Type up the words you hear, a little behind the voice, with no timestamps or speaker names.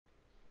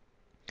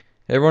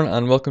Hey everyone,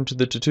 and welcome to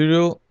the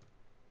tutorial.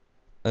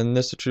 In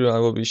this tutorial I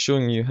will be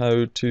showing you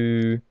how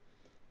to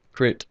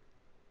create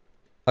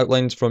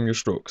outlines from your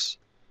strokes.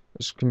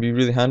 This can be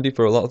really handy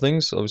for a lot of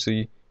things.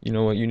 Obviously you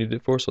know what you need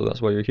it for, so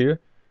that's why you're here.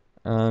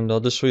 And I'll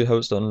just show you how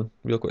it's done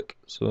real quick.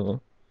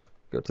 So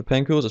go to the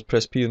pen tool, just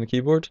press P on the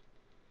keyboard.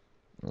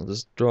 I'll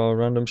just draw a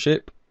random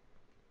shape.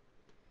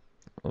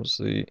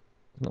 Obviously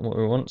not what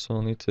we want, so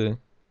I'll need to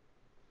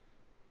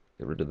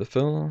get rid of the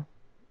fill.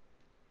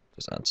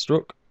 Just add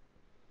stroke.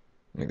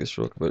 Make this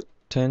stroke about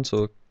 10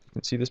 so you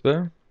can see this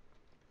better.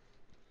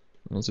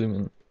 I'll zoom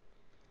in.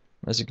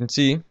 As you can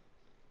see,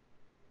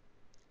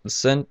 the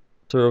center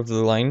of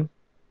the line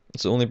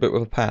is the only bit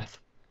with a path,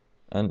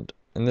 and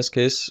in this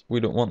case we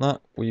don't want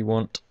that. We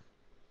want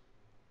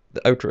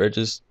the outer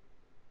edges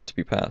to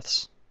be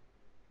paths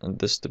and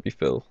this to be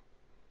fill.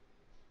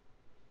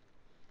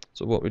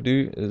 So what we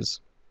do is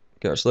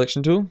get our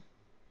selection tool,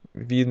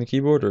 V in the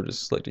keyboard, or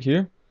just select it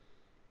here,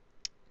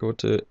 go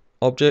to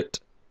Object,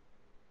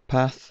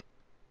 Path,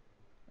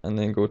 and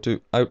then go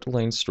to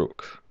Outline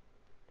Stroke.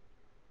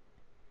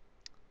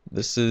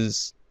 This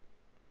is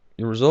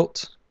your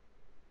result.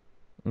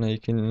 Now you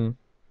can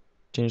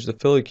change the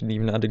fill. You can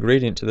even add a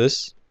gradient to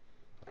this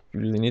if you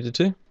really needed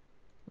to,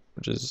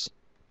 which is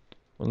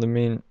one of the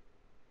main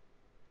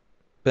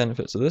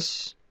benefits of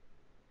this.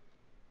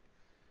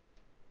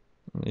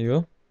 There you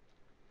go.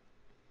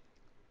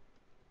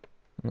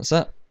 And that's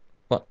that.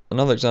 But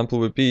another example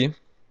would be,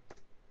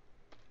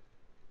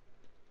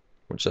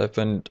 which I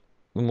found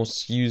the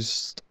most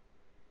used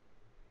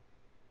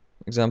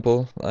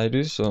example I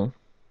do, so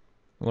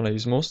what I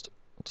use most,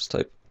 I'll just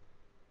type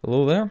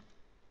below there.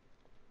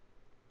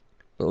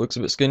 But it looks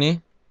a bit skinny,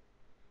 so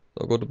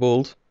I'll go to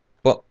bold,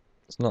 but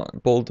it's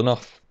not bold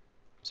enough.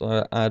 So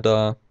I add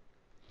a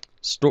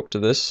stroke to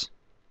this,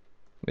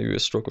 maybe a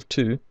stroke of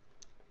 2, change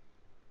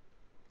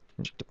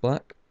it to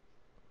black,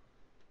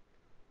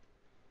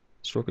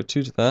 stroke of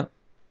 2 to that,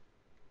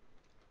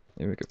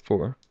 maybe make it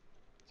 4,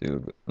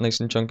 so nice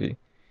and chunky.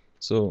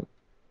 So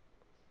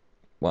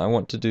what I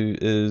want to do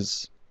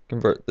is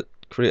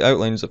create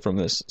outlines from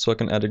this, so I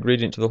can add a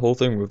gradient to the whole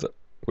thing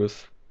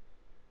with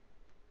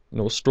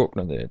no stroke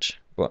on the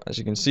edge. But as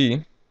you can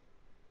see,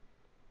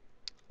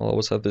 I'll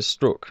always have this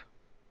stroke.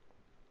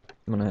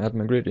 When I add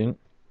my gradient,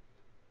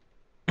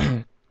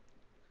 I'll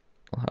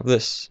have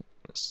this.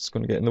 It's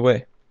going to get in the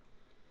way.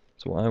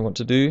 So what I want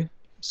to do,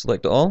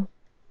 select all,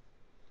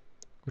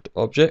 go to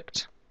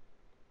Object,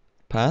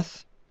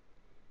 Path,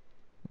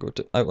 go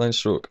to Outline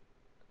Stroke.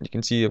 You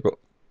can see I've got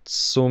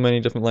so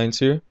many different lines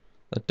here.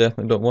 I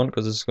definitely don't want,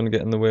 because it's going to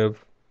get in the way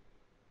of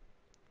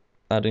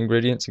adding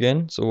gradients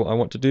again. So what I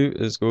want to do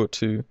is go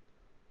to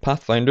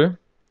Pathfinder.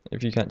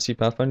 If you can't see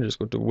Pathfinder, just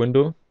go to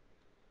Window,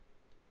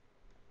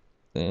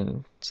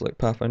 then select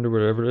Pathfinder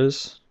wherever it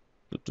is.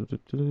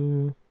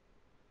 Can't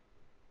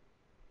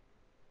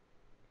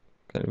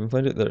even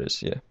find it. There it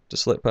is. Yeah,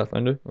 just select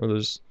Pathfinder, or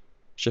there's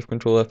Shift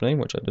Control F9,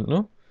 which I didn't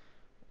know.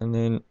 And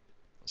then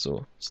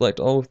so select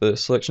all with the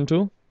selection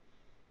tool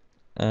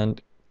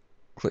and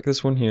click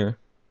this one here.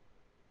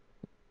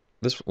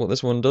 What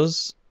this one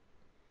does,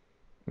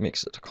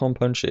 makes it a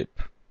compound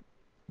shape,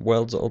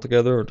 welds it all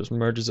together or just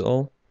merges it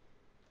all,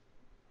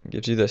 and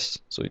gives you this.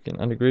 So you can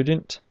add a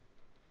gradient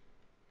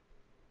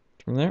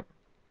from there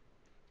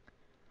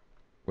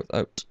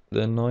without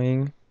the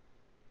annoying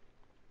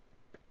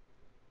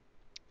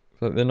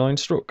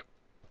stroke.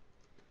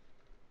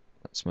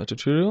 That's my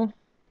tutorial.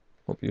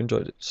 Hope you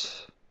enjoyed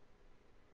it.